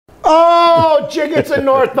Oh, Jiggets and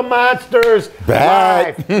North, the Monsters.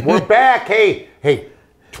 Back. Live. We're back. Hey,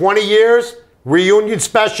 20 years, reunion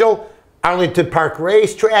special, Arlington Park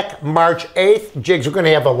Racetrack, March 8th. Jigs, we're going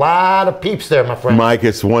to have a lot of peeps there, my friend. Mike,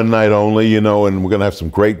 it's one night only, you know, and we're going to have some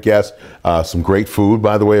great guests, some great food.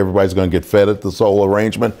 By the way, everybody's going to get fed at this whole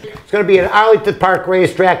arrangement. It's going to be at Arlington Park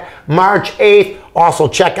Racetrack, March 8th. Also,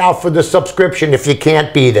 check out for the subscription if you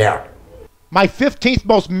can't be there. My 15th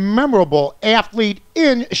most memorable athlete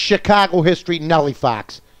in Chicago history, Nellie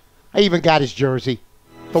Fox. I even got his jersey.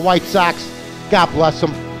 The White Sox, God bless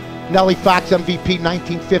them. Nellie Fox, MVP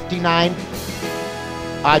 1959.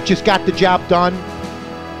 Just got the job done.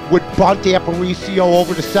 Would bunt Aparicio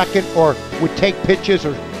over to second, or would take pitches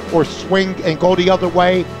or swing and go the other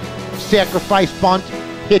way. Sacrifice bunt,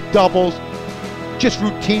 hit doubles. Just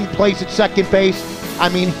routine plays at second base. I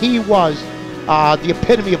mean, he was the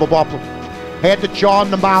epitome of a ball player. Had the jaw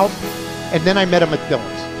in the mouth, and then I met him at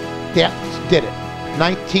Thillins. That did it.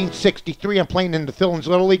 1963, I'm playing in the Thillins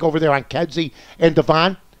Little League over there on Kedzie and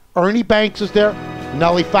Devon. Ernie Banks is there,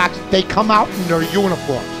 Nellie Fox. They come out in their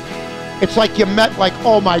uniforms. It's like you met, like,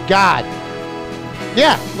 oh my God.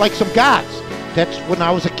 Yeah, like some gods. That's when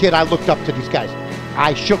I was a kid, I looked up to these guys.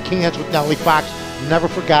 I shook hands with Nellie Fox, never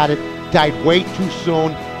forgot it. Died way too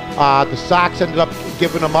soon. The Sox ended up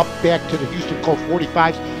giving him up back to the Houston Colt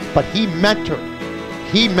 45s, but he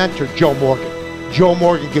mentored Joe Morgan. Joe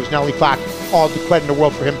Morgan gives Nellie Fox all the credit in the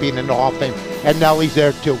world for him being in the Hall of Fame, and Nellie's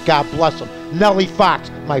there too. God bless him. Nellie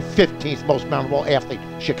Fox, my 15th most memorable athlete,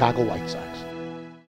 Chicago White Sox.